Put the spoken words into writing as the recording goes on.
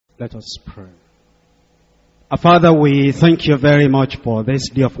Let us pray. Our Father, we thank you very much for this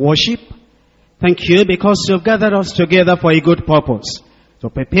day of worship. Thank you because you've gathered us together for a good purpose,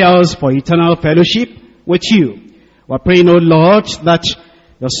 to prepare us for eternal fellowship with you. We're praying, O Lord, that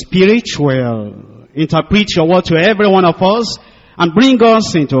your Spirit will interpret your word to every one of us and bring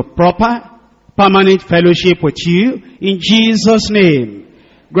us into proper, permanent fellowship with you. In Jesus' name,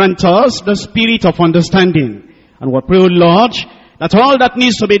 grant us the spirit of understanding. And we pray, O Lord, that all that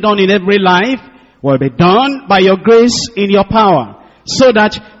needs to be done in every life will be done by your grace in your power, so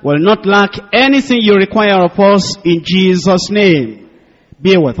that we'll not lack anything you require of us in Jesus' name.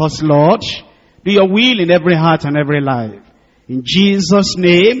 Be with us, Lord. Do your will in every heart and every life. In Jesus'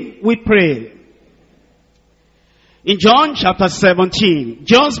 name we pray. In John chapter 17,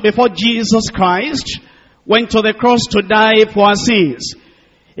 just before Jesus Christ went to the cross to die for our sins,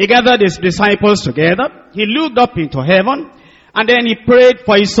 he gathered his disciples together. He looked up into heaven, and then he prayed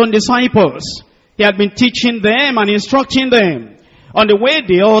for his own disciples. He had been teaching them and instructing them on the way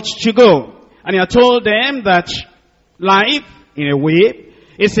they ought to go. And he had told them that life, in a way,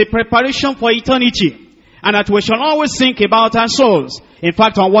 is a preparation for eternity, and that we shall always think about our souls. In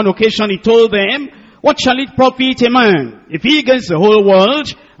fact, on one occasion he told them, what shall it profit a man if he gains the whole world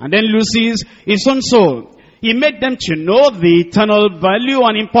and then loses his own soul? He made them to know the eternal value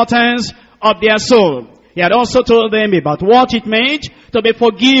and importance of their soul. He had also told them about what it meant to be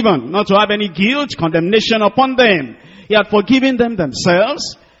forgiven, not to have any guilt, condemnation upon them. He had forgiven them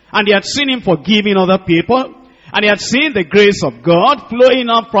themselves, and they had seen him forgiving other people, and they had seen the grace of God flowing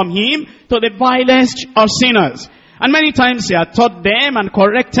up from him to the vilest of sinners. And many times he had taught them and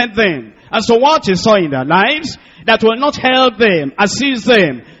corrected them. And so what he saw in their lives that will not help them, assist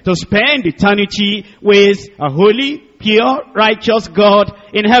them to spend eternity with a holy, pure, righteous God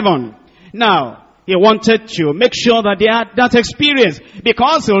in heaven. Now, he wanted to make sure that they had that experience,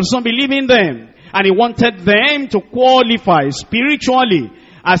 because he will soon be leaving them. And he wanted them to qualify spiritually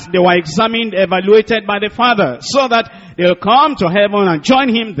as they were examined, evaluated by the Father, so that they'll come to heaven and join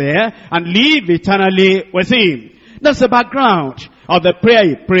him there and live eternally with him. That's the background of the prayer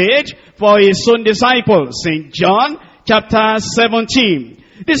he prayed for his own disciples in John chapter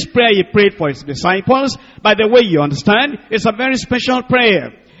 17. This prayer he prayed for his disciples, by the way, you understand, it's a very special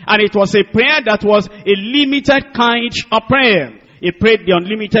prayer. And it was a prayer that was a limited kind of prayer. He prayed the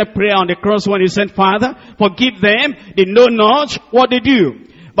unlimited prayer on the cross when he said, Father, forgive them, they know not what they do.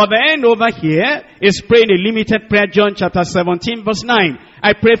 But then over here, he's praying a limited prayer, John chapter 17 verse 9.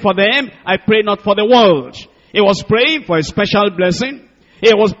 I pray for them, I pray not for the world. He was praying for a special blessing.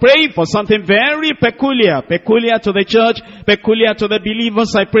 He was praying for something very peculiar to the church, peculiar to the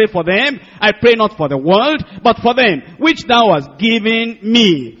believers. I pray for them. I pray not for the world, but for them, which thou hast given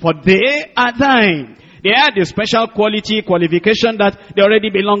me, for they are thine. They had a special qualification that they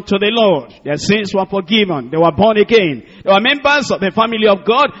already belong to the Lord. Their sins were forgiven. They were born again. They were members of the family of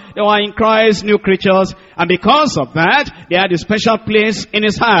God. They were in Christ, new creatures. And because of that, they had a special place in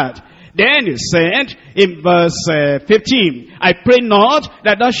his heart. Then he said in verse 15, I pray not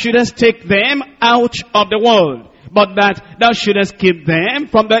that thou shouldest take them out of the world, but that thou shouldest keep them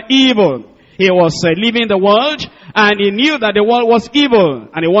from the evil. He was leaving the world, and he knew that the world was evil,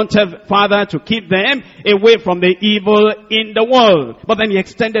 and he wanted Father to keep them away from the evil in the world. But then he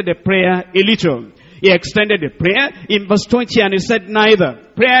extended the prayer a little. He extended the prayer in verse 20, and he said, neither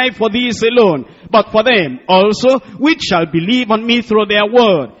pray I for these alone, but for them also which shall believe on me through their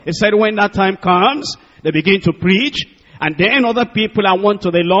word. He said, when that time comes, they begin to preach, and then other people are won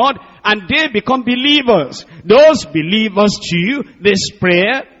to the Lord, and they become believers. Those believers too, this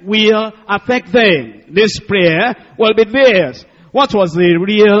prayer will affect them. This prayer will be theirs. What was the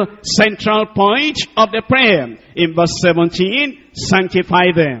real central point of the prayer? In verse 17,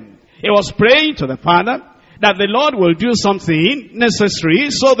 sanctify them. He was praying to the Father that the Lord will do something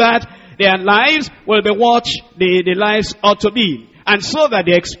necessary so that their lives will be what the lives ought to be. And so that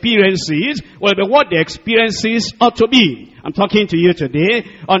the experiences will be what the experiences ought to be. I'm talking to you today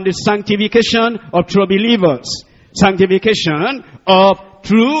on the sanctification of true believers. Sanctification of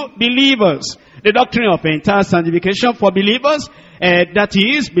true believers. The doctrine of entire sanctification for believers, that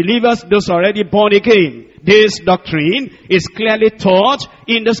is, believers, those already born again. This doctrine is clearly taught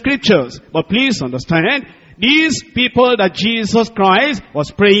in the scriptures. But please understand, these people that Jesus Christ was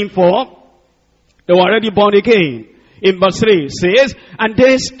praying for, they were already born again. In verse 3 it says, and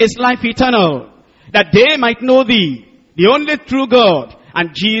this is life eternal, that they might know thee, the only true God, and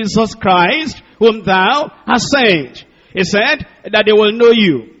Jesus Christ, whom thou hast sent. He said that they will know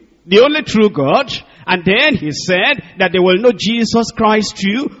you, the only true God, and then he said that they will know Jesus Christ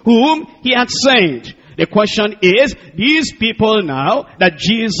too, whom he had sent. The question is, these people now that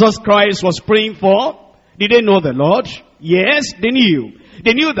Jesus Christ was praying for, did they know the Lord? Yes, they knew.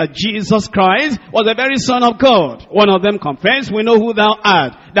 They knew that Jesus Christ was the very Son of God. One of them confessed, we know who thou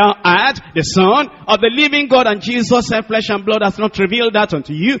art. Thou art the Son of the living God, and Jesus said, flesh and blood has not revealed that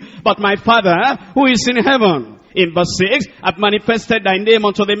unto you, but my Father who is in heaven. In verse 6, I've manifested thy name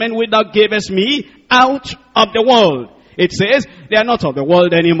unto the men which thou gavest me out of the world. It says, they are not of the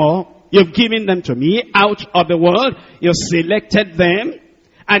world anymore. You've given them to me out of the world. You've selected them,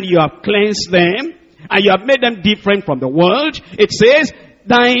 and you have cleansed them, and you have made them different from the world. It says,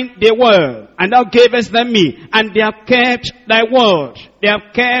 thine they were, and thou gavest them me, and they have kept thy word. They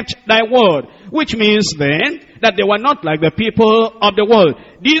have kept thy word. Which means then, that they were not like the people of the world.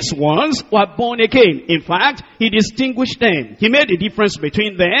 These ones were born again. In fact, he distinguished them. He made a difference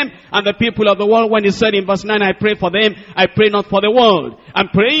between them and the people of the world when he said in verse 9, I pray for them, I pray not for the world. I'm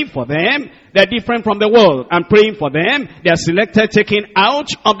praying for them, they're different from the world. I'm praying for them, they are selected, taken out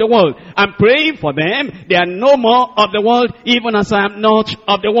of the world. I'm praying for them, they are no more of the world, even as I am not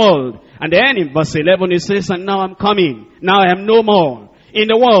of the world. And then in verse 11 it says, and now I'm coming. Now I am no more in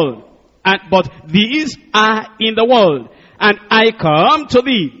the world. But these are in the world, and I come to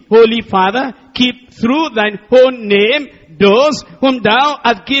thee, Holy Father, keep through thine own name those whom thou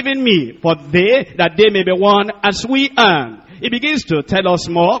hast given me, for that they may be one as we are. It begins to tell us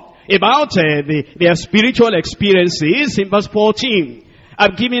more about their spiritual experiences in verse 14.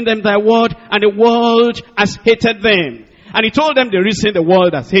 I've given them thy word, and the world has hated them. And he told them the reason the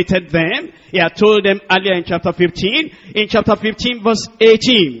world has hated them. He had told them earlier in chapter 15. In chapter 15 verse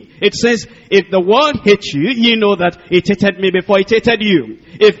 18. It says, if the world hates you, ye know that it hated me before it hated you.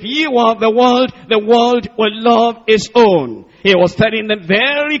 If ye were of the world will love its own. He was telling them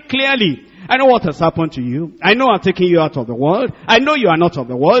very clearly, I know what has happened to you. I know I've taken you out of the world. I know you are not of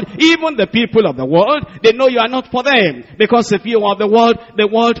the world. Even the people of the world, they know you are not for them. Because if you are of the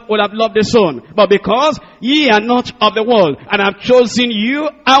world would have loved its own. But because ye are not of the world, and I've chosen you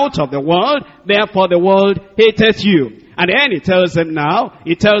out of the world, therefore the world hateth you. And then he tells them now,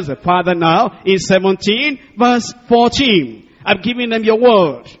 he tells the Father now, in 17 verse 14, I've given them your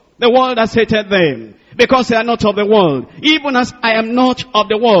word. The world has hated them, because they are not of the world, even as I am not of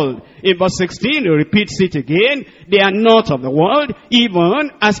the world. In verse 16, he repeats it again. They are not of the world,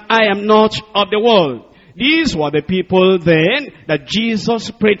 even as I am not of the world. These were the people then that Jesus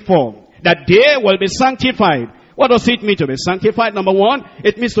prayed for, that they will be sanctified. What does it mean to be sanctified? Number one,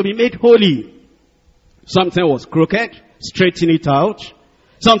 it means to be made holy. Something was crooked, straighten it out.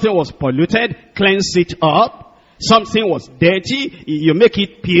 Something was polluted, cleanse it up. Something was dirty, you make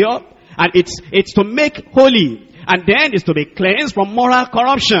it pure. And it's to make holy. And then it's to be cleansed from moral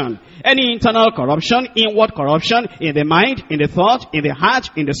corruption. Any internal corruption, inward corruption, in the mind, in the thought, in the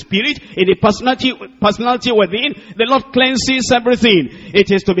heart, in the spirit, in the personality within. The Lord cleanses everything.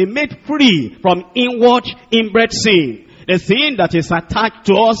 It is to be made free from inward, inbred sin. The sin that is attached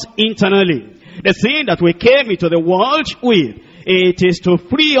to us internally. The sin that we came into the world with. It is to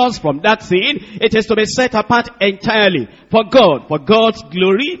free us from that sin. It is to be set apart entirely for God, for God's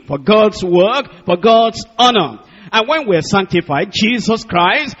glory, for God's work, for God's honor. And when we're sanctified, Jesus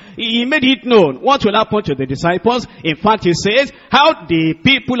Christ, He made it known what will happen to the disciples. In fact, He says, how the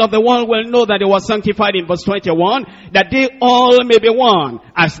people of the world will know that they were sanctified in verse 21, that they all may be one,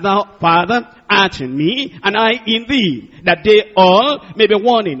 as thou, Father, art in me, and I in thee, that they all may be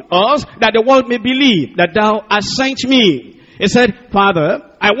one in us, that the world may believe that thou hast sent me. He said,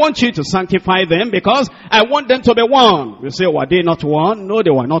 Father, I want you to sanctify them because I want them to be one. You say, were they not one? No, they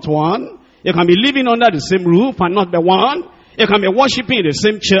were not one. You can be living under the same roof and not be one. You can be worshiping in the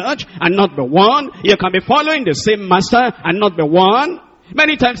same church and not be one. You can be following the same master and not be one.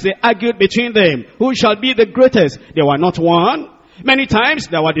 Many times they argued between them. Who shall be the greatest? They were not one. Many times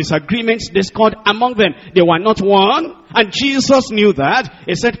there were disagreements, discord among them. They were not one. And Jesus knew that.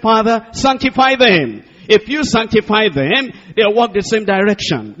 He said, Father, sanctify them. If you sanctify them, they'll walk the same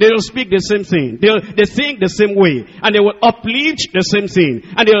direction. They'll speak the same thing. They'll think the same way. And they will uplift the same thing.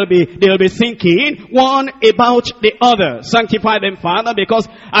 And they'll be thinking one about the other. Sanctify them, Father, because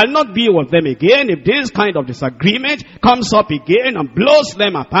I'll not be with them again. If this kind of disagreement comes up again and blows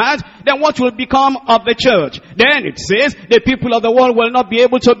them apart, then what will become of the church? Then it says, the people of the world will not be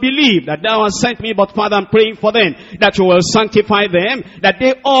able to believe that thou hast sent me, but Father, I'm praying for them, that you will sanctify them, that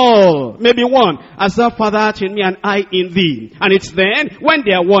they all may be one, as thou, Father, art in me and I in thee. And it's then, when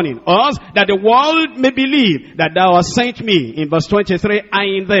they are one in us, that the world may believe that thou hast sent me. In verse 23, I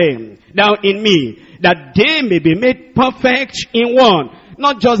in them, thou in me, that they may be made perfect in one.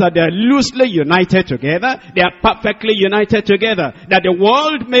 Not just that they are loosely united together, they are perfectly united together. That the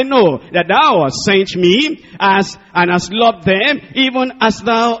world may know that thou hast sent me and hast loved them, even as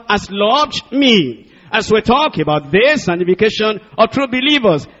thou hast loved me. As we talk about this sanctification of true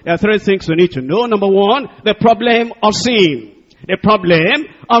believers, there are three things we need to know. Number one, the problem of sin. The problem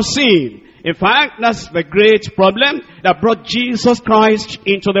of sin. In fact, that's the great problem that brought Jesus Christ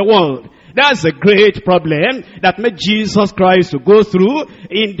into the world. That's the great problem that made Jesus Christ to go through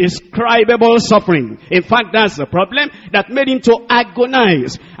indescribable suffering. In fact, that's the problem that made him to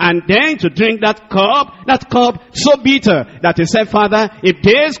agonize and then to drink that cup so bitter that he said, Father, if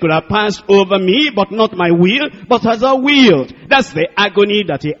this could have passed over me, but not my will, but as thou wilt. That's the agony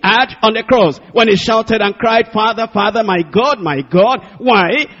that he had on the cross when he shouted and cried, Father, Father, my God,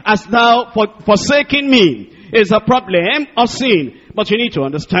 why hast thou forsaken me? It's a problem of sin. But you need to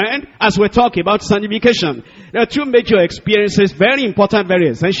understand, as we talk about sanctification, there are two major experiences, very important, very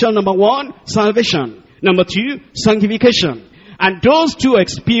essential. Number one, salvation. Number two, sanctification. And those two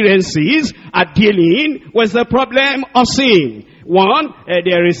experiences are dealing with the problem of sin. One,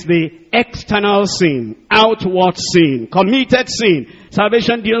 there is the external sin, outward sin, committed sin.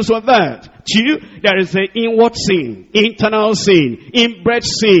 Salvation deals with that. Two, there is the inward sin, internal sin, inbred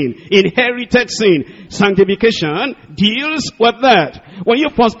sin, inherited sin. Sanctification deals with that. When you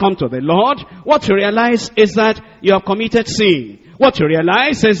first come to the Lord, what you realize is that you have committed sin. What you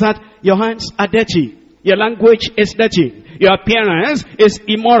realize is that your hands are dirty. Your language is dirty. Your appearance is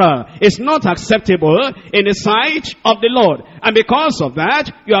immoral. It's not acceptable in the sight of the Lord. And because of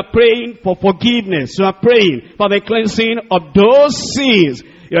that, you are praying for forgiveness. You are praying for the cleansing of those sins.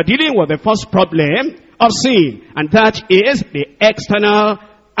 You are dealing with the first problem of sin. And that is the external,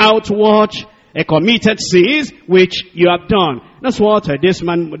 outward, committed sins which you have done. That's what this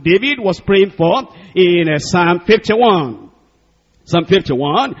man David was praying for in Psalm 51. Psalm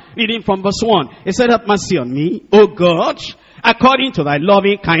 51, reading from verse 1. He said, have mercy on me, O God, according to thy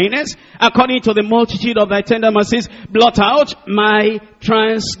loving kindness, according to the multitude of thy tender mercies, blot out my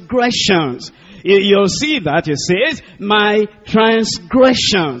transgressions. You'll see that it says, my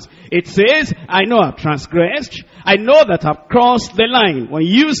transgressions. It says, I know I've transgressed. I know that I've crossed the line. When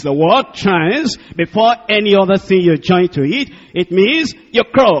you use the word trans before any other thing you join to it, it means you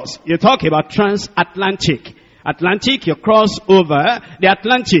cross. You talk about transatlantic. Atlantic, you cross over the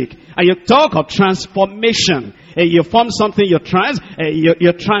Atlantic. And you talk of transformation. You form something, you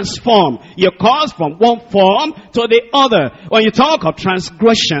transform. You cause from one form to the other. When you talk of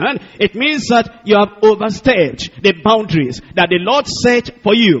transgression, it means that you have overstepped the boundaries that the Lord set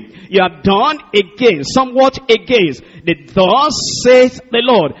for you. You have done somewhat against the thus saith the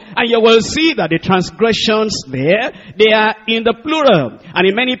Lord. And you will see that the transgressions there, they are in the plural. And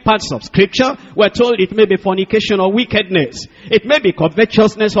in many parts of scripture, we're told it may be fornication or wickedness. It may be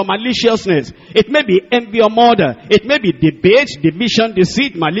covetousness or maliciousness. It may be envy or murder. It may be debate, division,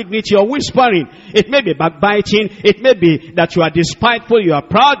 deceit, malignity or whispering. It may be backbiting. It may be that you are despiteful, you are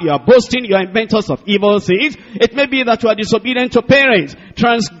proud, you are boasting, you are inventors of evil things. It may be that you are disobedient to parents.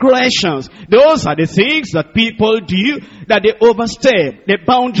 Transgressions. Those are the things that people do, that they overstep the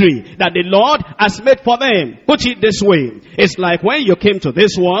boundary that the Lord has made for them. Put it this way. It's like when you came to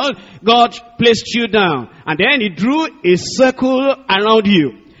this world, God placed you down, and then He drew a circle around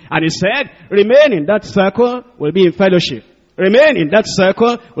you. And He said, remain in that circle, will be in fellowship. Remain in that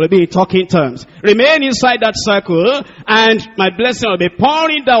circle, will be in talking terms. Remain inside that circle, and my blessing will be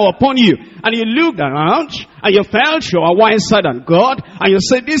pouring down upon you. And you looked around, and you felt you are wiser than God, and you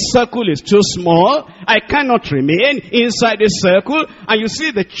said, this circle is too small, I cannot remain inside this circle. And you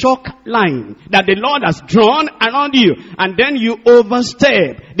see the chalk line that the Lord has drawn around you, and then you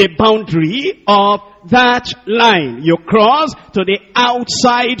overstep the boundary of that line. You cross to the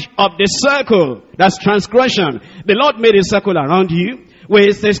outside of the circle. That's transgression. The Lord made a circle around you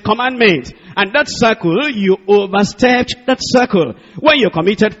with His commandments. And that circle, you overstepped that circle. When you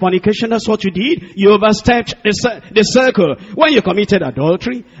committed fornication, that's what you did. You overstepped the circle. When you committed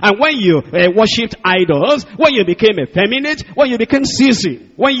adultery, and when you worshipped idols, when you became effeminate, when you became sissy,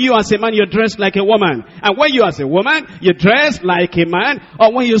 when you as a man, you dressed like a woman, and when you as a woman, you dressed like a man,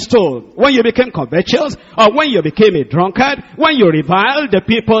 or when you stole, when you became covetous, or when you became a drunkard, when you reviled the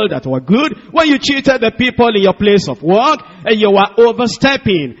people that were good, when you cheated the people in your place of work, and you were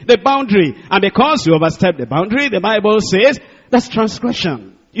overstepping the boundary. And because you overstepped the boundary, the Bible says, that's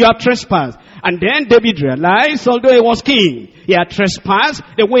transgression. You have trespassed. And then David realized, although he was king, he had trespassed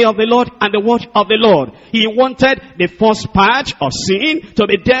the way of the Lord and the word of the Lord. He wanted the first part of sin to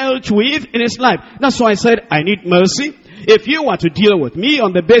be dealt with in his life. That's why I said, I need mercy. If you were to deal with me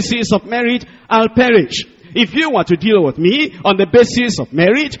on the basis of merit, I'll perish. If you were to deal with me on the basis of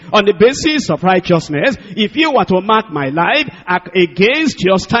merit, on the basis of righteousness, if you were to mark my life against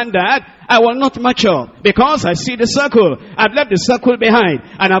your standard, I will not mature, because I see the circle. I've left the circle behind,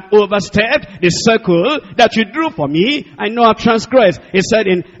 and I've overstepped the circle that you drew for me. I know I've transgressed. It said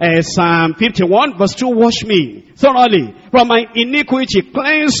in Psalm 51 verse 2, wash me thoroughly from my iniquity,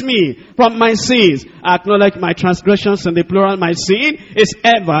 cleanse me from my sins. I acknowledge my transgressions, and the plural, my sin is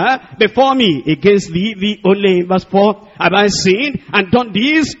ever before me. Against thee only, in verse 4, have I sinned and done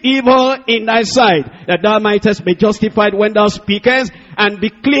this evil in thy sight, that thou mightest be justified when thou speakest, and be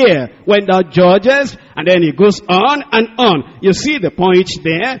clear when thou judgest. And then it goes on and on. You see the point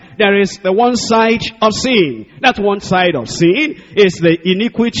there. There is the one side of sin. That one side of sin is the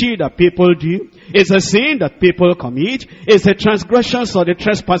iniquity that people do. It's a sin that people commit. It's the transgressions or the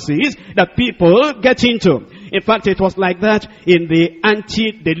trespasses that people get into. In fact, it was like that in the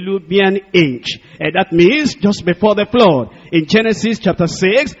antediluvian age. And that means just before the flood. In Genesis chapter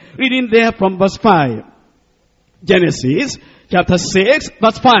 6, reading there from verse 5. Genesis chapter 6,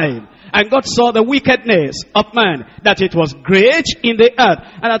 verse 5. And God saw the wickedness of man, that it was great in the earth,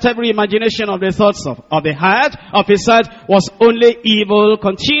 and that every imagination of the thoughts of the heart, of his heart, was only evil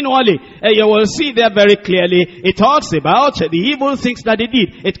continually. And you will see there very clearly, it talks about the evil things that they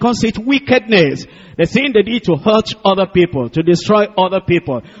did. It calls it wickedness. The thing they did to hurt other people, to destroy other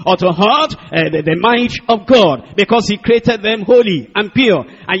people, or to hurt the might of God, because he created them holy and pure.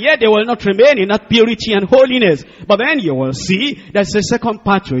 And yet they will not remain in that purity and holiness. But then you will see there's a second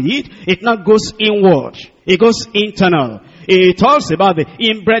part to it. It now goes inward. It goes internal. It talks about the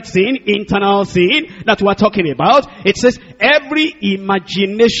inbred sin, internal sin that we're talking about. It says every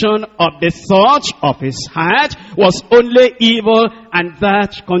imagination of the thought of his heart was only evil, and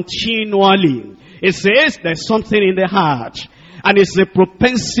that continually. It says there's something in the heart. And it's the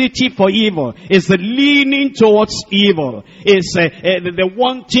propensity for evil. It's the leaning towards evil. It's the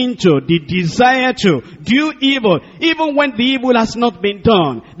wanting to, the desire to do evil. Even when the evil has not been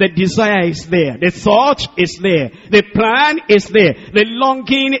done, the desire is there. The thought is there. The plan is there. The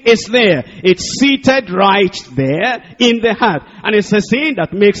longing is there. It's seated right there in the heart. And it's a sin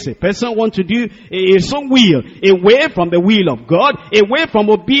that makes a person want to do his own will, away from the will of God, away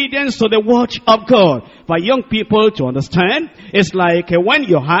from obedience to the word of God. For young people to understand, it's like when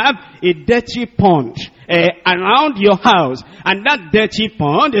you have a dirty pond around your house, and that dirty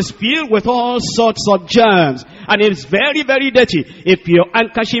pond is filled with all sorts of germs, and it's very, very dirty. If your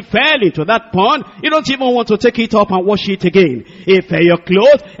handkerchief fell into that pond, you don't even want to take it up and wash it again. If your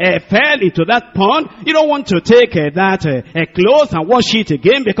clothes fell into that pond, you don't want to take that clothes and wash it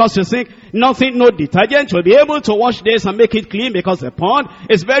again, because you think nothing, no detergent will be able to wash this and make it clean, because the pond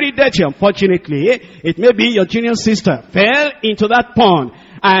is very dirty. Unfortunately, it may be your junior sister fell into that pond,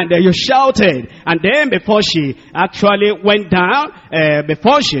 and you shouted, and then before she actually went down,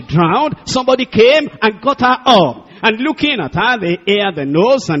 before she drowned, somebody came and got her up. And looking at her, the hair, the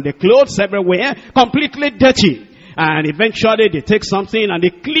nose, and the clothes everywhere, completely dirty. And eventually they take something and they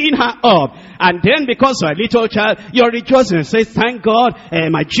clean her up. And then because you're a little child, you're rejoicing and say, thank God,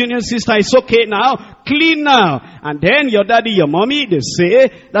 my junior sister is okay now, clean now. And then your daddy, your mommy, they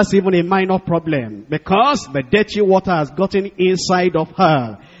say, that's even a minor problem, because the dirty water has gotten inside of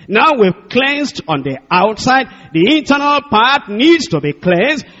her. Now we've cleansed on the outside. The internal part needs to be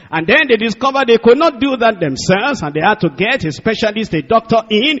cleansed. And then they discovered they could not do that themselves, and they had to get a specialist, a doctor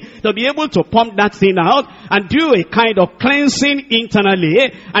in, to be able to pump that thing out and do a kind of cleansing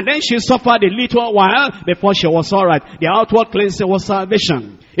internally. And then she suffered a little while before she was all right. The outward cleansing was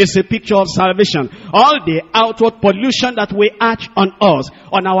salvation. It's a picture of salvation. All the outward pollution that we add on us,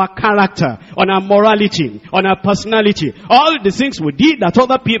 on our character, on our morality, on our personality, all the things we did that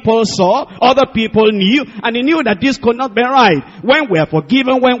other people saw, other people knew, and they knew that this could not be right. When we are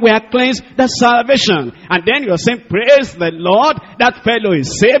forgiven, when we are cleansed, that's salvation. And then you're saying, praise the Lord, that fellow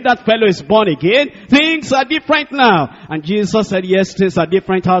is saved, that fellow is born again, things are different now. And Jesus said, yes, things are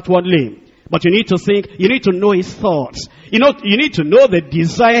different outwardly. But you need to think, you need to know his thoughts. You need to know the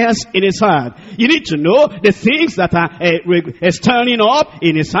desires in his heart. You need to know the things that are stirring up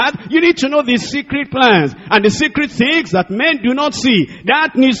in his heart. You need to know the secret plans and the secret things that men do not see.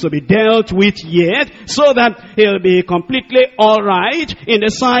 That needs to be dealt with yet, so that he'll be completely all right in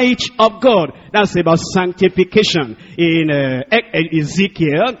the sight of God. That's about sanctification in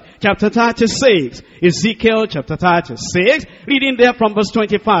Ezekiel chapter 36. Ezekiel chapter 36, reading there from verse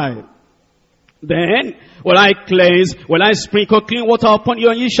 25. Then will I cleanse, will I sprinkle clean water upon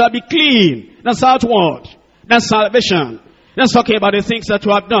you, and you shall be clean. That's outward. That's salvation. That's talking about the things that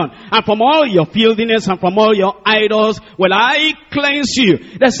you have done. And from all your filthiness and from all your idols will I cleanse you.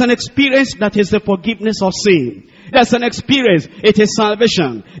 There's an experience that is the forgiveness of sin. There's an experience, it is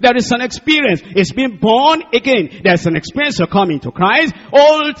salvation. There is an experience, it's being born again. There's an experience of coming to Christ.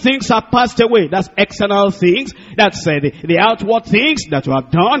 All things are passed away. That's external things. That's the outward things that you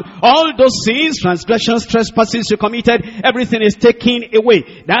have done. All those sins, transgressions, trespasses you committed, everything is taken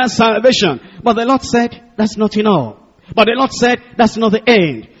away. That's salvation. But the Lord said, that's not enough. But the Lord said, that's not the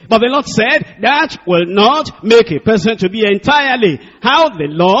end. But the Lord said, that will not make a person to be entirely how the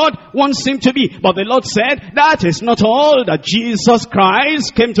Lord wants him to be. But the Lord said, that is not all that Jesus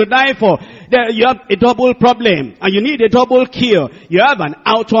Christ came to die for. There you have a double problem, and you need a double cure. You have an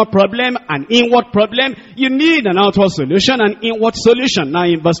outward problem, an inward problem. You need an outward solution, an inward solution. Now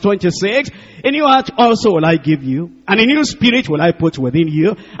in verse 26, a new heart also will I give you, and a new spirit will I put within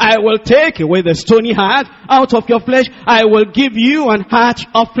you. I will take away the stony heart out of your flesh. I will give you an heart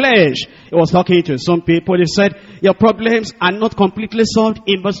of flesh. He was talking to some people. He said, your problems are not completely solved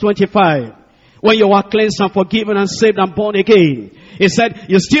in verse 25. When you are cleansed and forgiven and saved and born again. He said,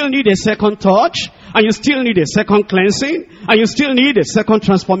 you still need a second touch, and you still need a second cleansing, and you still need a second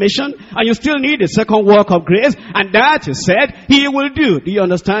transformation, and you still need a second work of grace, and that is said, he will do. Do you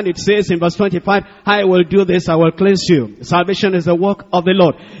understand? It says in verse 25, I will do this, I will cleanse you. Salvation is the work of the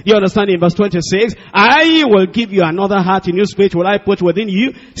Lord. Do you understand? In verse 26, I will give you another heart, a new spirit will I put within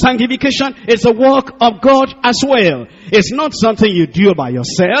you. Sanctification is the work of God as well. It's not something you do by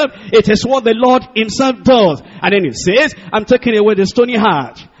yourself. It is what the Lord himself does. And then it says, I'm taking away the stony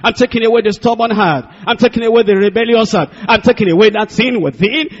heart. I'm taking away the stubborn heart. I'm taking away the rebellious heart. I'm taking away that sin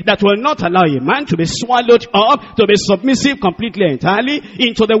within that will not allow a man to be swallowed up, to be submissive completely entirely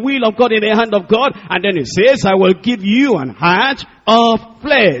into the will of God, in the hand of God. And then it says, I will give you an heart of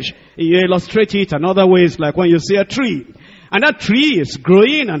flesh. You illustrate it another way, it's like when you see a tree. And that tree is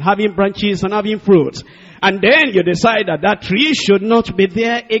growing and having branches and having fruits. And then you decide that that tree should not be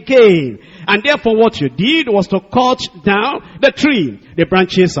there again. And therefore what you did was to cut down the tree. The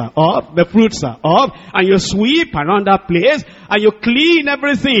branches are off, the fruits are off, and you sweep around that place, and you clean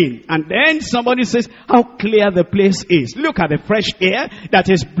everything. And then somebody says, how clear the place is. Look at the fresh air that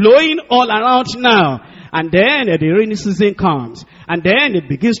is blowing all around now. And then the rainy season comes. And then it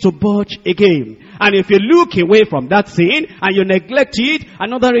begins to budge again. And if you look away from that thing and you neglect it,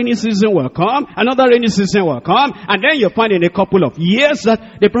 another rainy season will come, another rainy season will come, and then you find in a couple of years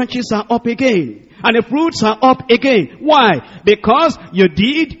that the branches are up again. And the fruits are up again. Why? Because you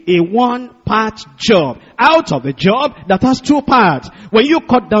did a one-part job out of the job that has two parts. When you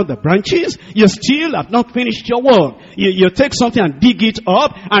cut down the branches, you still have not finished your work. You take something and dig it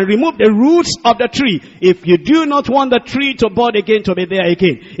up and remove the roots of the tree. If you do not want the tree to bud again, to be there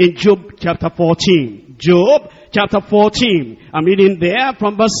again. In Job chapter 14. Job chapter 14. I'm reading there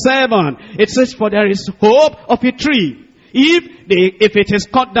from verse 7. It says, for there is hope of a tree, if it is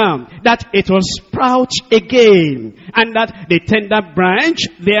cut down, that it will sprout again, and that the tender branch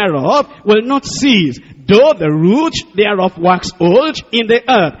thereof will not cease, though the root thereof wax old in the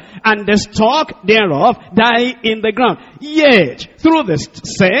earth, and the stalk thereof die in the ground. Yet through the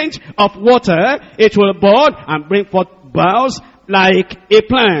scent of water it will bud and bring forth boughs like a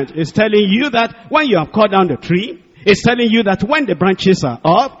plant. It's telling you that when you have cut down the tree, it's telling you that when the branches are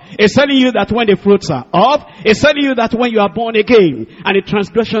off, it's telling you that when the fruits are off, it's telling you that when you are born again, and the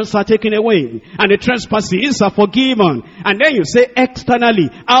transgressions are taken away, and the trespasses are forgiven, and then you say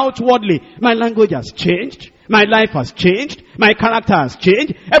externally, outwardly, my language has changed, my life has changed, my character has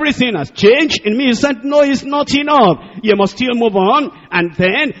changed, everything has changed in me. He said, no, it's not enough. You must still move on, and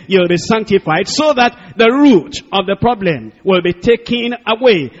then you'll be sanctified so that the root of the problem will be taken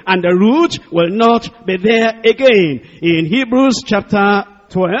away, and the root will not be there again. In Hebrews chapter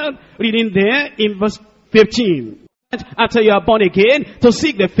 12, reading there in verse 15. After you are born again, to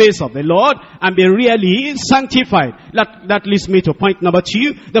seek the face of the Lord and be really sanctified. That leads me to point number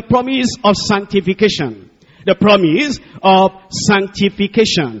 2, the promise of sanctification. The promise of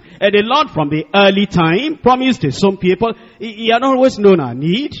sanctification. And the Lord from the early time promised to some people, He had always known our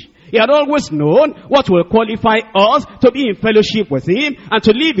need. He had always known what will qualify us to be in fellowship with Him and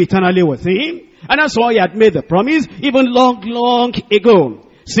to live eternally with Him. And that's why He had made the promise even long ago.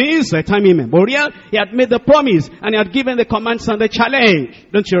 Since the time immemorial, He had made the promise and He had given the commands and the challenge.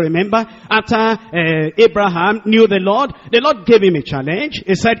 Don't you remember? After Abraham knew the Lord gave him a challenge.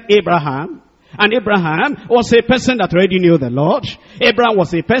 He said, Abraham, And Abraham was a person that already knew the Lord. Abraham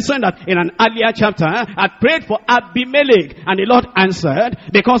was a person that in an earlier chapter had prayed for Abimelech. And the Lord answered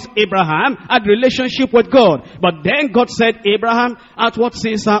because Abraham had relationship with God. But then God said, Abraham, at what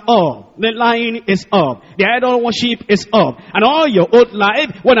sins are up? The lying is up. The idol worship is up. And all your old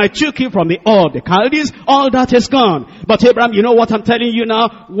life, when I took you from the Ur, the Chaldees, all that is gone. But Abraham, you know what I'm telling you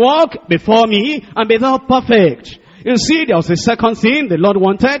now? Walk before me and be thou perfect. You see, there was a second thing the Lord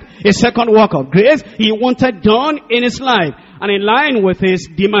wanted, a second work of grace He wanted done in His life. And in line with His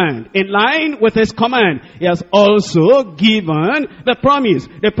demand, in line with His command, He has also given the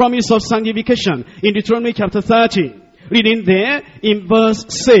promise of sanctification. In Deuteronomy chapter 30, reading there in verse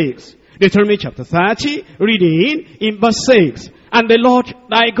 6. Deuteronomy chapter 30, reading in verse 6. And the Lord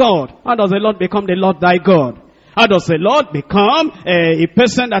thy God. How does the Lord become the Lord thy God? How does the Lord become a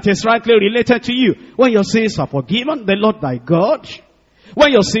person that is rightly related to you? When your sins are forgiven, the Lord thy God.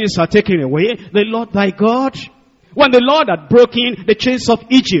 When your sins are taken away, the Lord thy God. When the Lord had broken the chains of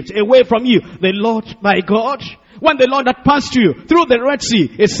Egypt away from you, the Lord thy God. When the Lord had passed you through the Red Sea,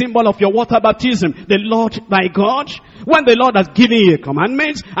 a symbol of your water baptism, the Lord thy God. When the Lord has given you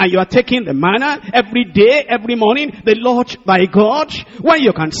commandments and you are taking the manna every day, every morning, the Lord thy God. When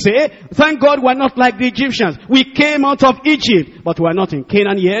you can say, thank God we're not like the Egyptians. We came out of Egypt, but we're not in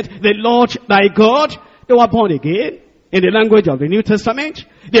Canaan yet. The Lord thy God. They were born again in the language of the New Testament.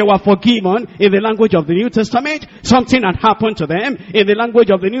 They were forgiven in the language of the New Testament. Something had happened to them in the language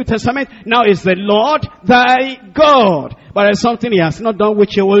of the New Testament. Now it's the Lord thy God. But there's something He has not done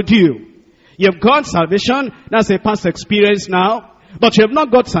which He will do. You've got salvation, that's a past experience now. But you have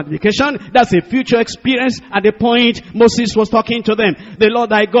not got sanctification, that's a future experience at the point Moses was talking to them. The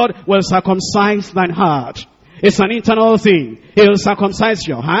Lord thy God will circumcise thine heart. It's an internal thing. He will circumcise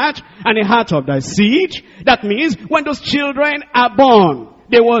your heart and the heart of thy seed. That means when those children are born,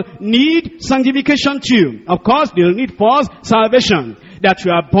 they will need sanctification too. Of course, they'll need first salvation. That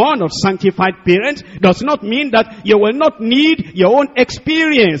you are born of sanctified parents does not mean that you will not need your own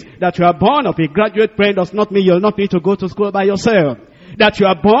experience. That you are born of a graduate parent does not mean you'll not need to go to school by yourself. That you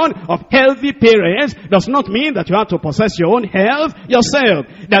are born of healthy parents does not mean that you have to possess your own health yourself.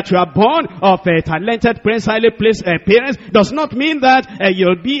 That you are born of a talented parents, highly placed parents does not mean that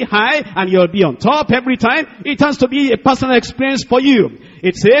you'll be high and you'll be on top every time. It has to be a personal experience for you.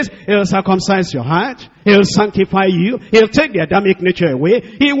 It says, He'll circumcise your heart. He'll sanctify you. He'll take the Adamic nature away.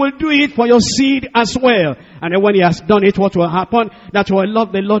 He will do it for your seed as well. And then when He has done it, what will happen? That you will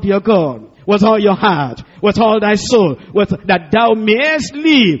love the Lord your God with all your heart, with all thy soul, that thou mayest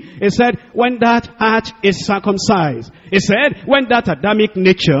live. He said, when that heart is circumcised. He said, when that Adamic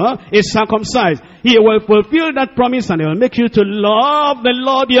nature is circumcised, He will fulfill that promise and He will make you to love the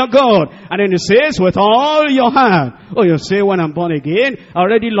Lord your God. And then He says, with all your heart. Oh, you say, when I'm born again, I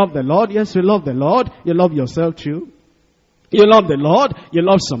already love the Lord. Yes, you love the Lord. You love yourself too. You love the Lord. You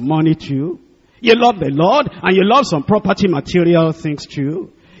love some money too. You love the Lord and you love some property, material things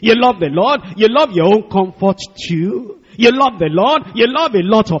too. You love the Lord. You love your own comfort too. You love the Lord. You love a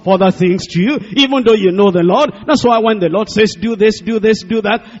lot of other things too, even though you know the Lord. That's why when the Lord says, do this, do this, do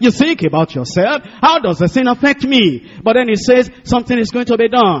that, you think about yourself. How does the sin affect me? But then He says, something is going to be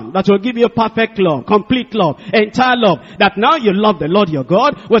done that will give you perfect love, complete love, entire love. That now you love the Lord your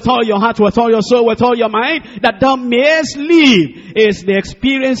God with all your heart, with all your soul, with all your mind, that thou mayest live. Is the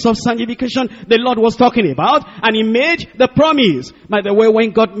experience of sanctification the Lord was talking about. And He made the promise. By the way,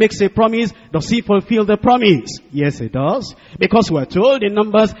 when God makes a promise, does He fulfill the promise? Yes, He does. Because we're told in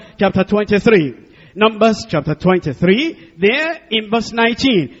Numbers chapter 23. Numbers chapter 23, there in verse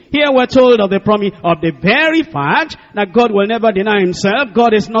 19. Here we're told of the promise, of the very fact that God will never deny Himself.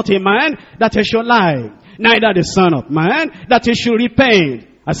 God is not a man that He should lie, neither the Son of Man that He should repent.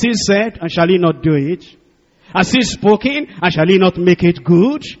 As He said, and shall He not do it? As He spoken, and shall He not make it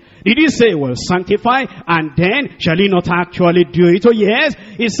good? Did He say He will sanctify and then shall He not actually do it? Oh yes,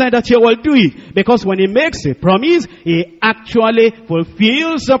 He said that He will do it. Because when He makes a promise, He actually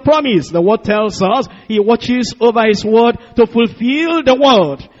fulfills the promise. The word tells us He watches over His word to fulfill the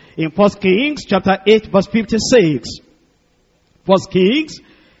word. In 1 Kings chapter 8 verse 56. 1 Kings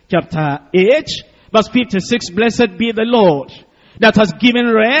chapter 8 verse 56. Blessed be the Lord that has given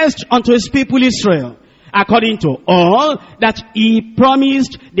rest unto His people Israel. According to all that He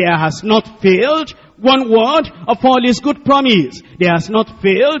promised, there has not failed one word of all His good promise. There has not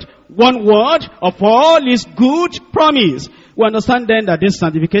failed one word of all His good promise. We understand then that this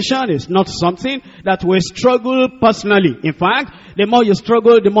sanctification is not something that we struggle personally. In fact, the more you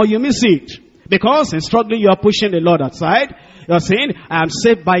struggle, the more you miss it. Because in struggling, you are pushing the Lord aside. You are saying, I am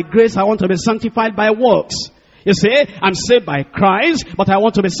saved by grace, I want to be sanctified by works. You say, I'm saved by Christ, but I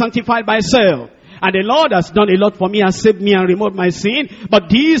want to be sanctified by self. And the Lord has done a lot for me and saved me and removed my sin. But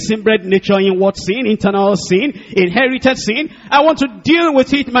this inbred nature, inward sin, internal sin, inherited sin, I want to deal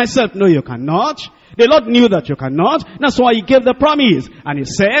with it myself. No, you cannot. The Lord knew that you cannot. That's why He gave the promise. And He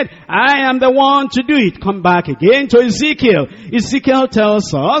said, I am the one to do it. Come back again to Ezekiel. Ezekiel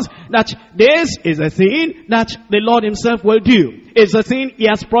tells us that this is a thing that the Lord Himself will do. It's a thing He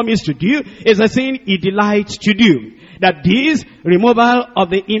has promised to do. It's a thing He delights to do. That this removal of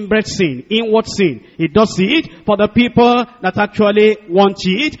the inbred sin, inward sin, He does it for the people that actually want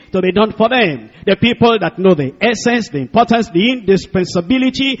it to be done for them. The people that know the essence, the importance, the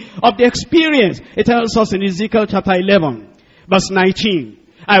indispensability of the experience. It tells us in Ezekiel chapter 11, verse 19,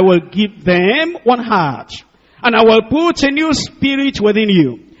 I will give them one heart, and I will put a new spirit within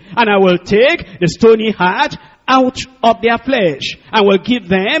you, and I will take the stony heart out of their flesh, and will give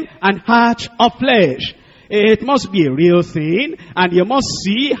them an heart of flesh. It must be a real thing, and you must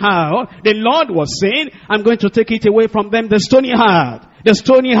see how the Lord was saying, I'm going to take it away from them, the stony heart, the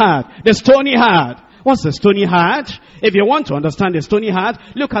stony heart, the stony heart. What's the stony heart? If you want to understand the stony heart,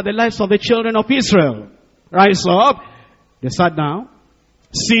 look at the lives of the children of Israel. Rise up, they sat down,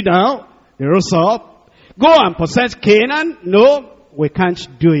 sit down, they rose up, go and possess Canaan. No, we can't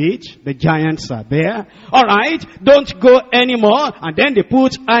do it. The giants are there. Alright, don't go anymore. And then they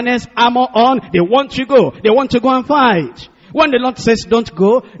put harness armor on. They want to go. They want to go and fight. When the Lord says don't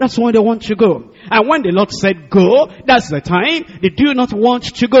go, that's when they want to go. And when the Lord said go, that's the time they do not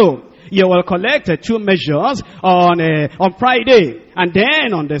want to go. You will collect 2 measures on Friday. And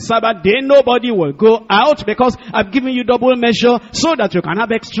then on the Sabbath day, nobody will go out because I've given you double measure so that you can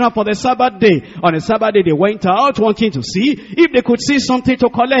have extra for the Sabbath day. On the Sabbath day, they went out wanting to see if they could see something to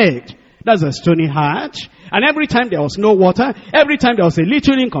collect. That's a stony heart. And every time there was no water, every time there was a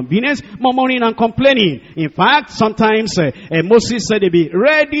little inconvenience, murmuring and complaining. In fact, sometimes Moses said they'd be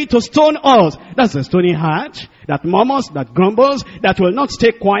ready to stone us. That's a stony heart that murmurs, that grumbles, that will not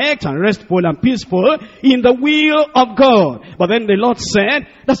stay quiet and restful and peaceful in the will of God. But then the Lord said,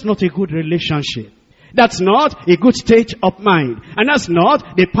 that's not a good relationship. That's not a good state of mind. And that's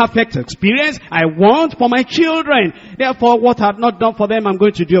not the perfect experience I want for my children. Therefore, what I've not done for them, I'm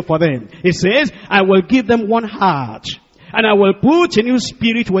going to do for them. It says, I will give them one heart. And I will put a new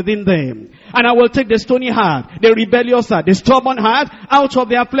spirit within them. And I will take the stony heart, the rebellious heart, the stubborn heart out of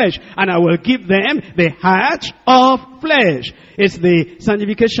their flesh. And I will give them the heart of flesh. It's the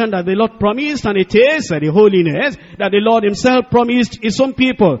sanctification that the Lord promised, and it is the holiness that the Lord Himself promised His own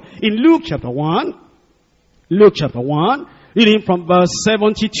people. In Luke chapter 1, reading from verse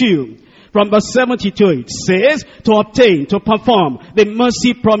 72. From verse 72 it says, to obtain, to perform the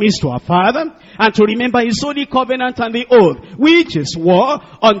mercy promised to our father, and to remember His holy covenant and the oath, which is swore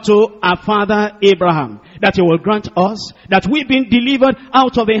unto our father Abraham, that He will grant us, that we being delivered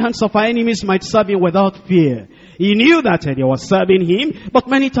out of the hands of our enemies might serve Him without fear. He knew that they were serving Him, but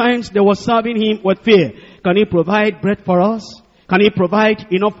many times they were serving Him with fear. Can He provide bread for us? Can He provide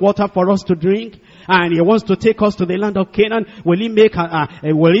enough water for us to drink? And He wants to take us to the land of Canaan. Will He make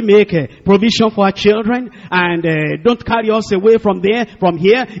a provision for our children? And don't carry us away from here.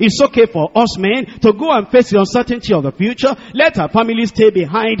 It's okay for us men to go and face the uncertainty of the future. Let our family stay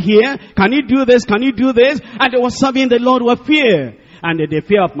behind here. Can He do this? Can He do this? And they were serving the Lord with fear. And the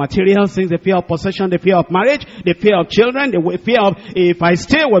fear of material things, the fear of possession, the fear of marriage, the fear of children, the fear of, if I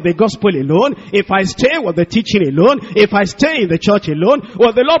stay with the gospel alone, if I stay with the teaching alone, if I stay in the church alone,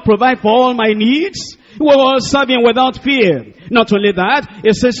 will the Lord provide for all my needs? We will serve Him without fear. Not only that,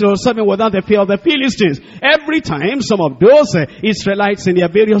 it says we will serve Him without the fear of the Philistines. Every time some of those Israelites in their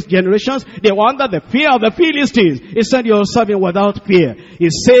various generations, they were under the fear of the Philistines. He said you will serve Him without fear. He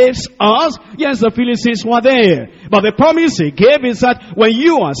saves us. Yes, the Philistines were there. But the promise He gave is that when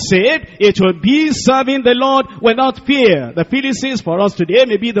you are saved, it will be serving the Lord without fear. The Philistines for us today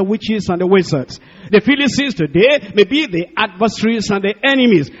may be the witches and the wizards. The Philistines today may be the adversaries and the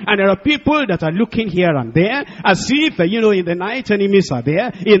enemies. And there are people that are looking here and there as if, in the night enemies are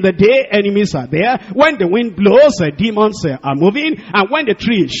there, in the day enemies are there. When the wind blows, demons are moving. And when the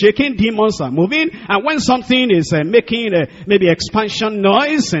tree is shaking, demons are moving. And when something is making maybe expansion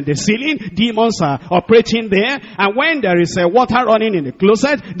noise in the ceiling, demons are operating there. And when there is water running in the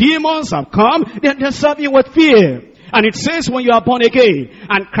closet, demons have come. They're serving with fear. And it says when you are born again,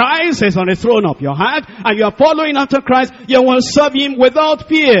 and Christ is on the throne of your heart, and you are following after Christ, you will serve Him without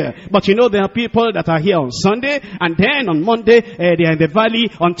fear. But there are people that are here on Sunday, and then on Monday, they are in the valley.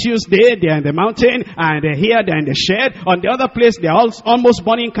 On Tuesday, they are in the mountain, and here they are in the shed. On the other place, they are almost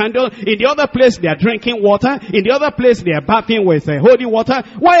burning candle. In the other place, they are drinking water. In the other place, they are bathing with holy water.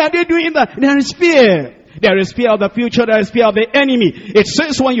 Why are they doing that? There is fear. There is fear of the future. There is fear of the enemy. It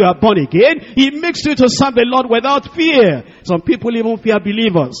says when you are born again, He makes you to serve the Lord without fear. Some people even fear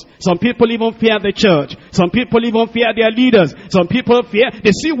believers. Some people even fear the church. Some people even fear their leaders. Some people fear.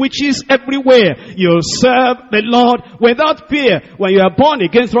 They see witches everywhere. You'll serve the Lord without fear. When you are born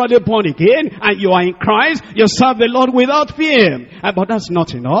again, thoroughly born again, and you are in Christ, you serve the Lord without fear. But that's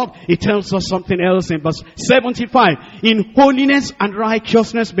not enough. He tells us something else in verse 75. In holiness and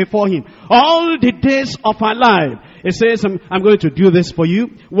righteousness before Him, all the days of our life. It says, I'm going to do this for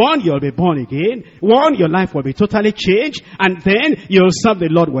you. One, you'll be born again. One, your life will be totally changed. And then you'll serve the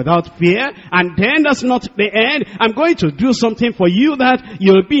Lord without fear. And then that's not the end. I'm going to do something for you that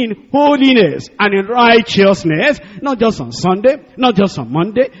you'll be in holiness and in righteousness. Not just on Sunday, not just on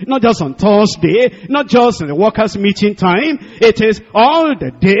Monday, not just on Thursday, not just in the workers' meeting time. It is all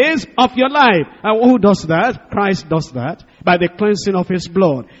the days of your life. And who does that? Christ does that by the cleansing of His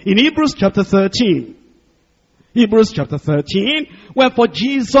blood. In Hebrews chapter 13, Hebrews chapter 13, wherefore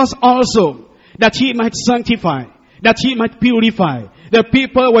Jesus also, that He might sanctify, that He might purify the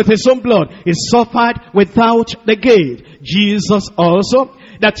people with His own blood, He suffered without the gate. Jesus also,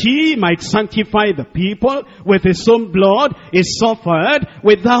 that He might sanctify the people with His own blood, He suffered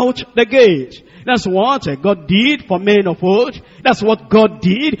without the gate. That's what God did for men of old. That's what God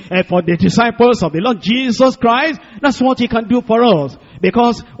did for the disciples of the Lord Jesus Christ. That's what He can do for us.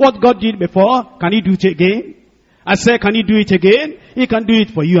 Because what God did before, can He do it again? I said, can He do it again? He can do it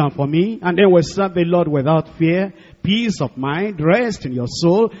for you and for me. And then we'll serve the Lord without fear. Peace of mind, rest in your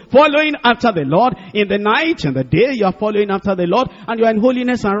soul, following after the Lord. In the night and the day, you are following after the Lord, and you are in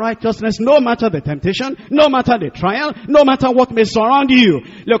holiness and righteousness, no matter the temptation, no matter the trial, no matter what may surround you.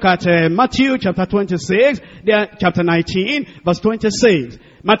 Look at Matthew chapter 26, chapter 19, verse 26.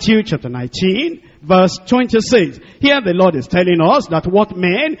 Matthew chapter 19, verse 26. Here the Lord is telling us that what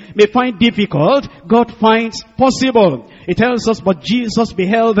men may find difficult, God finds possible. It tells us, but Jesus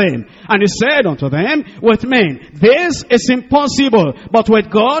beheld them, and He said unto them, with men, this is impossible, but with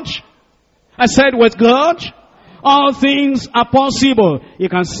God, I said with God, all things are possible. He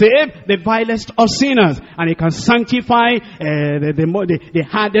can save the vilest of sinners, and He can sanctify the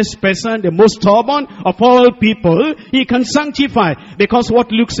hardest person, the most stubborn of all people. He can sanctify, because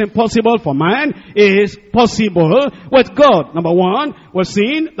what looks impossible for man is possible with God. Number one, we're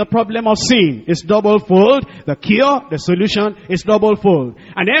seeing the problem of sin is double-fold. The cure, the solution is double-fold.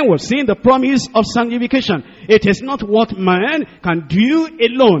 And then we're seeing the promise of sanctification. It is not what man can do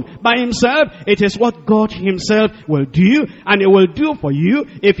alone by himself. It is what God Himself will do, and He will do for you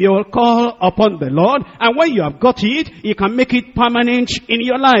if you will call upon the Lord. And when you have got it, He can make it permanent in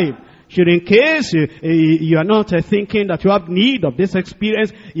your life. Should in case you are not thinking that you have need of this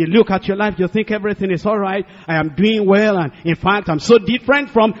experience, you look at your life, you think everything is alright, I am doing well, and in fact I'm so different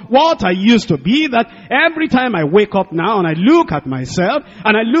from what I used to be that every time I wake up now and I look at myself,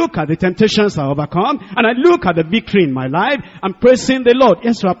 and I look at the temptations I overcome, and I look at the victory in my life, I'm praising the Lord.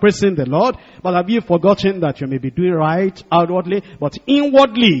 Yes, you are praising the Lord, but have you forgotten that you may be doing right outwardly, but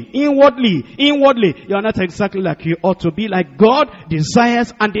inwardly, you are not exactly like you ought to be, like God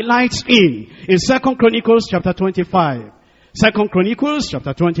desires and delights in 2 Chronicles chapter 25. 2 Chronicles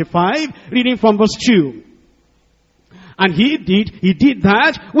chapter 25, reading from verse 2. And he did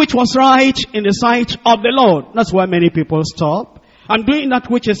that which was right in the sight of the Lord. That's why many people stop. I'm doing that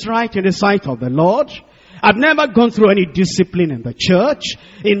which is right in the sight of the Lord. I've never gone through any discipline in the church.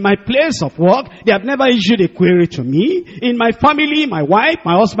 In my place of work, they have never issued a query to me. In my family, my wife,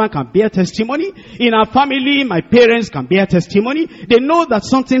 my husband can bear testimony. In our family, my parents can bear testimony. They know that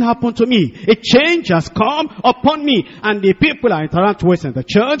something happened to me. A change has come upon me. And the people I interact with in the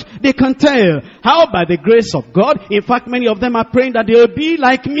church, they can tell how by the grace of God, in fact, many of them are praying that they will be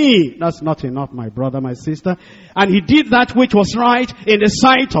like me. That's not enough, my brother, my sister. And he did that which was right in the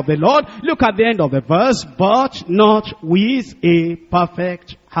sight of the Lord. Look at the end of the verse. But not with a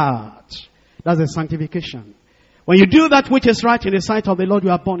perfect heart. That's the sanctification. When you do that which is right in the sight of the Lord,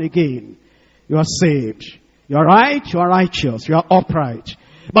 you are born again. You are saved. You are right, you are righteous, you are upright.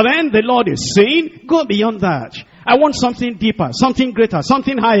 But then the Lord is saying, go beyond that. I want something deeper, something greater,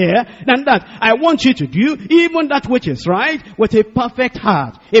 something higher than that. I want you to do even that which is right with a perfect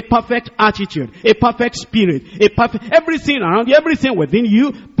heart, a perfect attitude, a perfect spirit, everything around you, everything within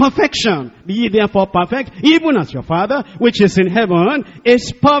you, perfection. Be ye therefore perfect, even as your Father, which is in heaven,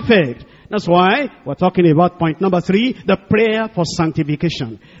 is perfect. That's why we're talking about point number 3, the prayer for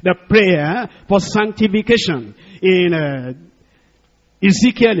sanctification. The prayer for sanctification. In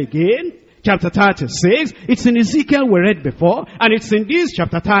Ezekiel again, chapter 36. It's in Ezekiel we read before. And it's in this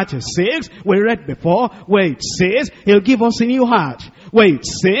chapter 36 we read before, where it says he'll give us a new heart. Where it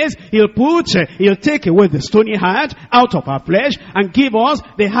says he'll take away the stony heart out of our flesh and give us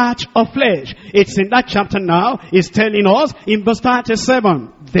the heart of flesh. It's in that chapter now. It's telling us in verse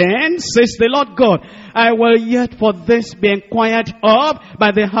 37. Then says the Lord God, I will yet for this be inquired of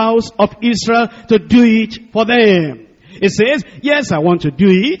by the house of Israel to do it for them. It says, yes, I want to do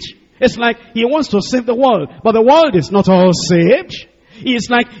it. It's like he wants to save the world, but the world is not all saved. It's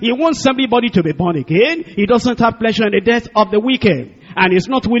like he wants everybody to be born again. He doesn't have pleasure in the death of the wicked. And he's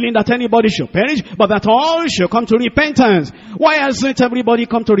not willing that anybody should perish, but that all should come to repentance. Why hasn't everybody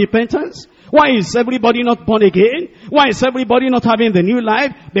come to repentance? Why is everybody not born again? Why is everybody not having the new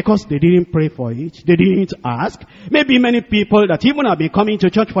life? Because they didn't pray for it. They didn't ask. Maybe many people that even have been coming to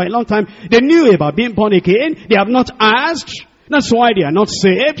church for a long time, they knew about being born again. They have not asked. That's why they are not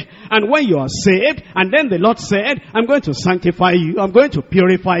saved. And when you are saved, and then the Lord said, I'm going to sanctify you, I'm going to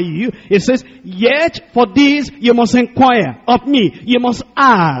purify you. It says, yet for this you must inquire of me. You must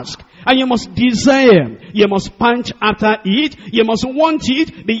ask. And you must desire. You must pant after it. You must want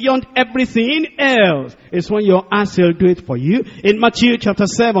it beyond everything else. It's when you ask, he'll do it for you. In Matthew chapter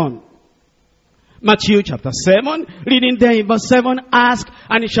 7. Matthew chapter 7, reading there in verse 7, ask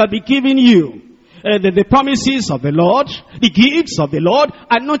and it shall be given you. The promises of the Lord, the gifts of the Lord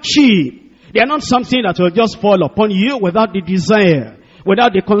are not cheap. They are not something that will just fall upon you without the desire,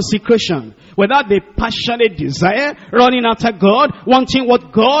 without the consecration, without the passionate desire, running after God, wanting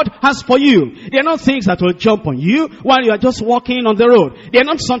what God has for you. They are not things that will jump on you while you are just walking on the road. They are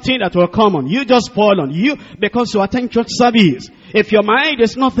not something that will come on you, just fall on you because you attend church service. If your mind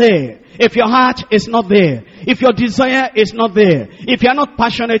is not there, if your heart is not there, if your desire is not there, if you are not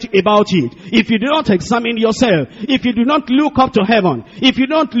passionate about it, if you do not examine yourself, if you do not look up to heaven, if you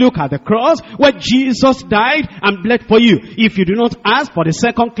don't look at the cross where Jesus died and bled for you, if you do not ask for the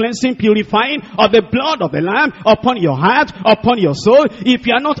second cleansing, purifying of the blood of the Lamb upon your heart, upon your soul, if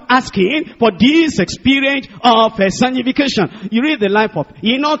you are not asking for this experience of sanctification, you read the life of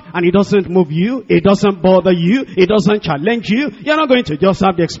Enoch and it doesn't move you, it doesn't bother you, it doesn't challenge you. You're not going to just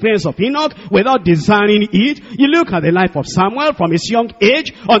have the experience of Enoch without desiring it. You look at the life of Samuel from his young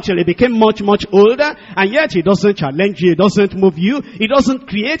age until he became much, much older, and yet he doesn't challenge you, it doesn't move you, it doesn't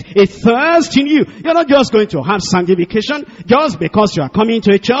create a thirst in you. You're not just going to have sanctification just because you are coming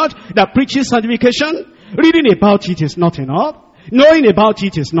to a church that preaches sanctification. Reading about it is not enough. Knowing about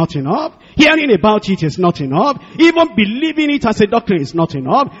it is not enough. Hearing about it is not enough. Even believing it as a doctrine is not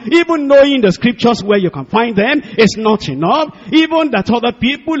enough. Even knowing the scriptures where you can find them is not enough. Even that other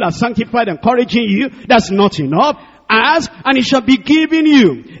people are sanctified, encouraging you, that's not enough. Ask and it shall be given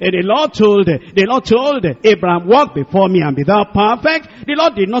you. And the Lord told Abraham, walk before me and be thou perfect. The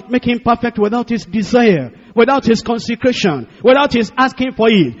Lord did not make him perfect without his desire, without his consecration, without his asking for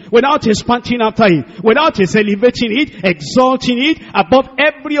it, without his panting after it, without his elevating it, exalting it above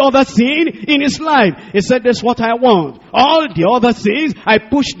every other thing in his life. He said, that's what I want. All the other things, I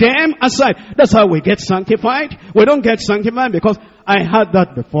push them aside. That's how we get sanctified. We don't get sanctified because I had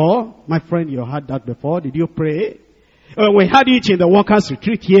that before. My friend, you had that before. Did you pray? We had it in the workers'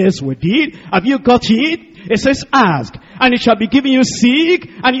 retreat. Yes, we did. Have you got it? It says, ask, and it shall be given you. Seek,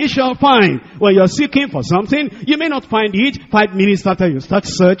 and you shall find. When you're seeking for something, you may not find it 5 minutes after you start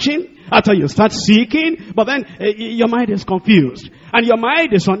searching, after you start seeking, but then your mind is confused. And your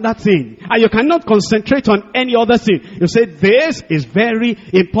mind is on that thing. And you cannot concentrate on any other thing. You say, this is very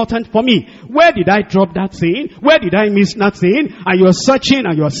important for me. Where did I drop that thing? Where did I miss that thing? And you are searching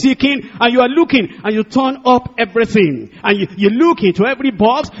and you are seeking and you are looking and you turn up everything. And you look into every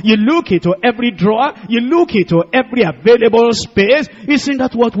box. You look into every drawer. You look into every available space. Isn't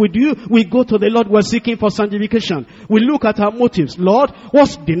that what we do? We go to the Lord. We're seeking for sanctification. We look at our motives. Lord,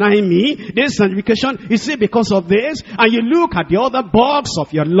 what's denying me this sanctification? Is it because of this? And you look at the other box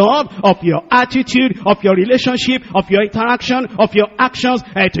of your love, of your attitude, of your relationship, of your interaction, of your actions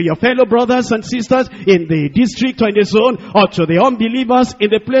to your fellow brothers and sisters in the district or in the zone, or to the unbelievers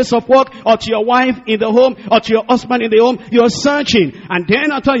in the place of work, or to your wife in the home, or to your husband in the home. You're searching. And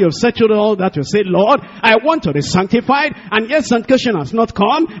then after you've settled all that, you say, Lord, I want to be sanctified. And yet sanctification has not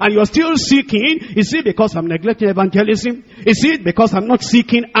come. And you're still seeking. Is it because I'm neglecting evangelism? Is it because I'm not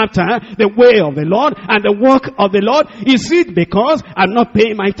seeking after the way of the Lord and the work of the Lord? Is it because I'm not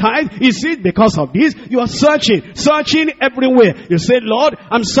paying my tithe? Is it because of this? You are searching everywhere. You say, Lord,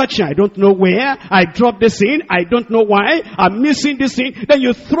 I'm searching. I don't know where I dropped this in. I don't know why I'm missing this thing. Then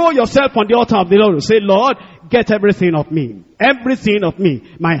you throw yourself on the altar of the Lord. You say, Lord, get everything of me. Everything of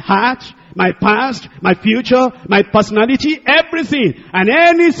me. My heart, my past, my future, my personality, everything. And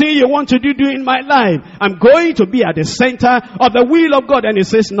anything you want to do in my life, I'm going to be at the center of the will of God. And he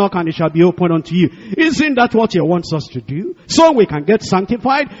says, knock and it shall be opened unto you. Isn't that what he wants us to do? So we can get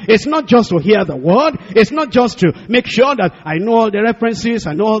sanctified. It's not just to hear the word. It's not just to make sure that I know all the references,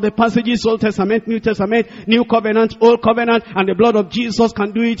 I know all the passages, Old Testament, New Testament, New Covenant, Old Covenant, and the blood of Jesus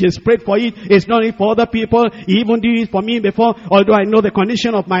can do it. He's prayed for it. He's done it for other people. He even did it for me before. Although I know the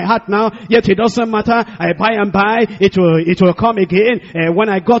condition of my heart now, yet it doesn't matter. I by and by, it will come again. When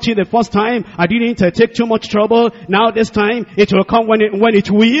I got it the first time, I didn't take too much trouble. Now this time, it will come when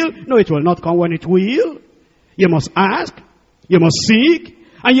it will. No, it will not come when it will. You must ask, you must seek,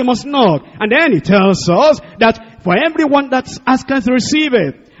 and you must knock. And then he tells us that for everyone that asketh,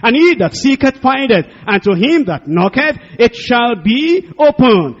 receiveth. And he that seeketh, findeth. And to him that knocketh, it shall be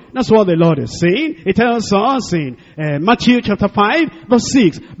opened. That's what the Lord is saying. He tells us in Matthew chapter 5, verse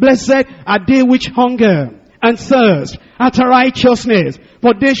 6. Blessed are they which hunger and thirst after righteousness,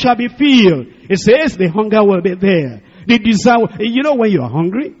 for they shall be filled. It says the hunger will be there. The desire. You know, when you are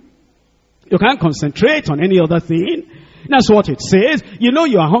hungry, you can't concentrate on any other thing. That's what it says. You know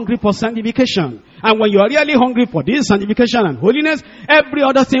you are hungry for sanctification. And when you are really hungry for this sanctification and holiness, every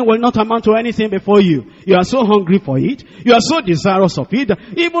other thing will not amount to anything before you. You are so hungry for it. You are so desirous of it.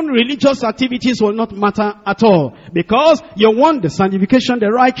 Even religious activities will not matter at all. Because you want the sanctification, the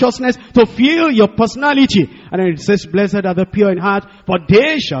righteousness to fill your personality. And then it says, blessed are the pure in heart, for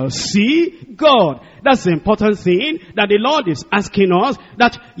they shall see God. That's the important thing that the Lord is asking us,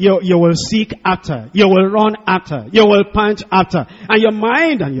 that you will seek after, you will run after, you will pant after, and your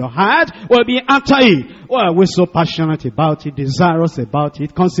mind and your heart will be after it. Well, we're so passionate about it, desirous about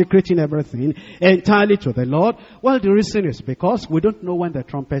it, consecrating everything entirely to the Lord. Well, the reason is because we don't know when the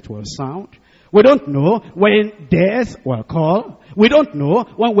trumpet will sound. We don't know when death will call. We don't know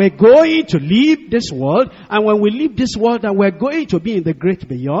when we're going to leave this world. And when we leave this world and we're going to be in the great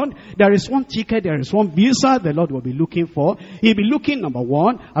beyond, there is one ticket, there is one visa the Lord will be looking for. He'll be looking, number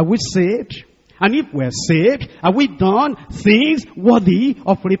one, are we saved? And if we're saved, have we done things worthy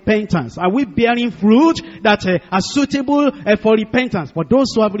of repentance? Are we bearing fruit that are suitable for repentance? For those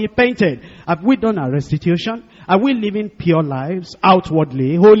who have repented, have we done our restitution? Are we living pure lives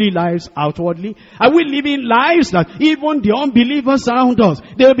outwardly, holy lives outwardly? Are we living lives that even the unbelievers around us,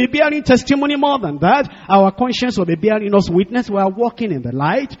 they will be bearing testimony more than that? Our conscience will be bearing us witness. We are walking in the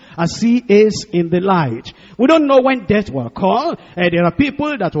light as he is in the light. We don't know when death will call. There are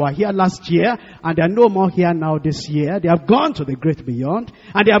people that were here last year and they are no more here now this year. They have gone to the great beyond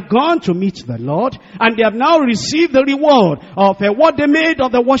and they have gone to meet the Lord, and they have now received the reward of what they made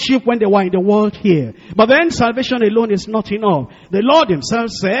of the worship when they were in the world here. But then salvation alone is not enough. The Lord himself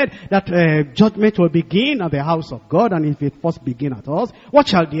said that judgment will begin at the house of God, and if it first begin at us, what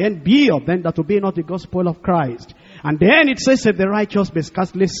shall the end be of them that obey not the gospel of Christ? And then it says that the righteous be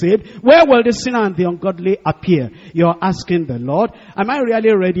scarcely saved. Where will the sinner and the ungodly appear? You're asking the Lord, am I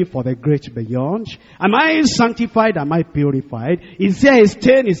really ready for the great beyond? Am I sanctified? Am I purified? Is there a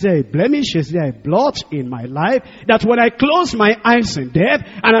stain? Is there a blemish? Is there a blot in my life? That when I close my eyes in death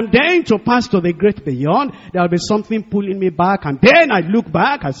and I'm dying to pass to the great beyond, there will be something pulling me back. And then I look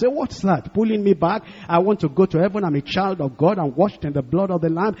back, I say, what's that? Pulling me back. I want to go to heaven. I'm a child of God. I'm washed in the blood of the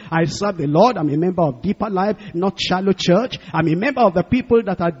Lamb. I serve the Lord. I'm a member of Deeper Life, not shallow church. I'm a member of the people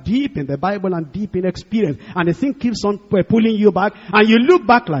that are deep in the Bible and deep in experience. And the thing keeps on pulling you back. And you look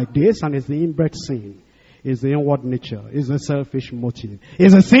back like this, and it's the inbred sin. It's the inward nature. It's the selfish motive.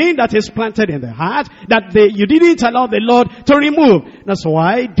 It's a sin that is planted in the heart that you didn't allow the Lord to remove. That's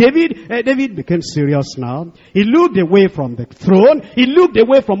why David became serious now. He looked away from the throne. He looked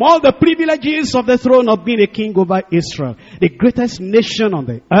away from all the privileges of the throne of being a king over Israel, the greatest nation on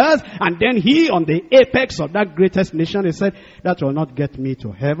the earth. And then he, on the apex of that greatest nation, he said, that will not get me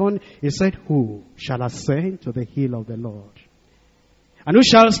to heaven. He said, who shall ascend to the hill of the Lord? And who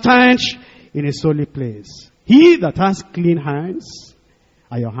shall stand in his holy place? He that has clean hands.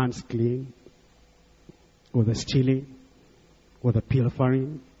 Are your hands clean? With the stealing, with the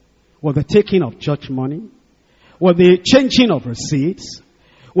pilfering, with the taking of church money, with the changing of receipts,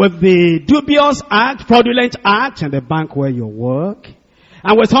 with the dubious act, fraudulent act in the bank where you work,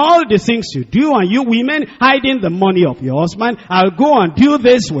 and with all the things you do, and you women hiding the money of your husband, I'll go and do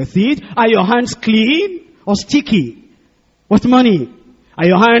this with it. Are your hands clean or sticky with money? Are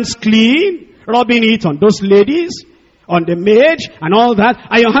your hands clean? Rubbing it on those ladies, on the maid, and all that.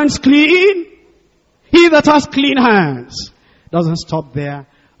 Are your hands clean? He that has clean hands doesn't stop there.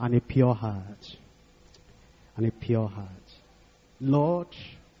 And a pure heart. And a pure heart. Lord,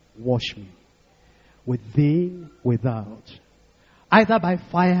 wash me within, without. either by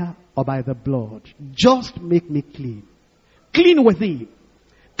fire or by the blood. Just make me clean. Clean within,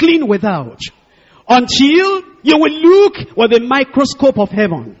 clean without. Until you will look with the microscope of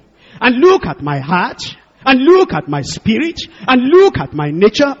heaven and look at my heart, and look at my spirit, and look at my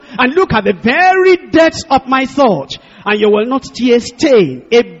nature, and look at the very depths of my thought, and you will not see a stain,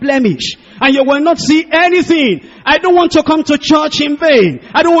 a blemish, and you will not see anything. I don't want to come to church in vain.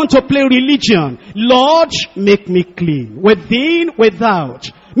 I don't want to play religion. Lord, make me clean, within, without.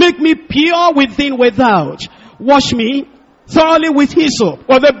 Make me pure within, without. Wash me thoroughly with hyssop,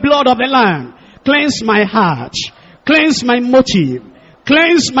 with the blood of the Lamb. Cleanse my heart. Cleanse my motive.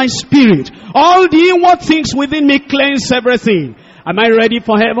 Cleanse my spirit. All the inward things within me, cleanse everything. Am I ready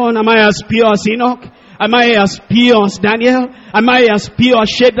for heaven? Am I as pure as Enoch? Am I as pure as Daniel? Am I as pure as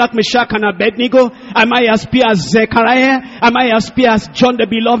Shadrach, Meshach, and Abednego? Am I as pure as Zechariah? Am I as pure as John the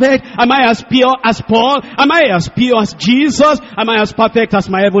Beloved? Am I as pure as Paul? Am I as pure as Jesus? Am I as perfect as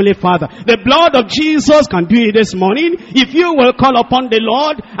my heavenly Father? The blood of Jesus can do it this morning. If you will call upon the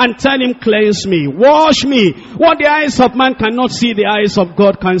Lord and tell him, cleanse me, wash me. What the eyes of man cannot see, the eyes of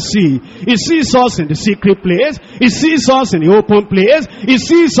God can see. He sees us in the secret place. He sees us in the open place. He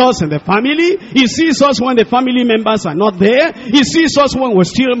sees us in the family. He sees us when the family members are not there. He sees us when we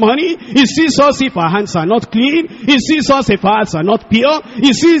steal money. He sees us if our hands are not clean. He sees us if our hearts are not pure.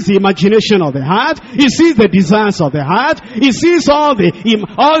 He sees the imagination of the heart. He sees the desires of the heart. He sees all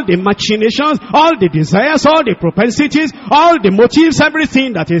the machinations, all the desires, all the propensities, all the motives,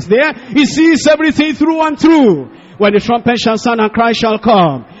 everything that is there. He sees everything through and through. When the trumpet shall sound and Christ shall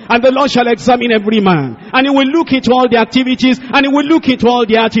come, and the Lord shall examine every man, and he will look into all the activities, and he will look into all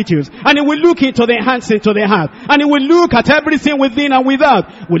the attitudes, and he will look into the hands, into the heart, and he will look at everything within and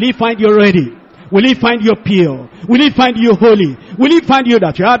without. Will he find you ready? Will he find you pure? Will he find you holy? Will he find you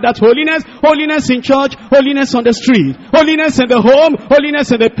that you have that holiness? Holiness in church, holiness on the street, holiness in the home,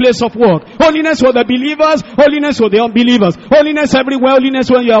 holiness in the place of work, holiness with the believers, holiness with the unbelievers, holiness everywhere, holiness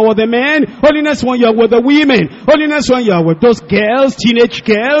when you are with the men, holiness when you are with the women, holiness when you are with those girls, teenage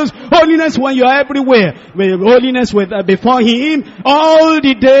girls, holiness when you are everywhere, holiness before him all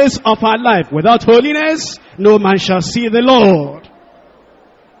the days of our life. Without holiness, no man shall see the Lord.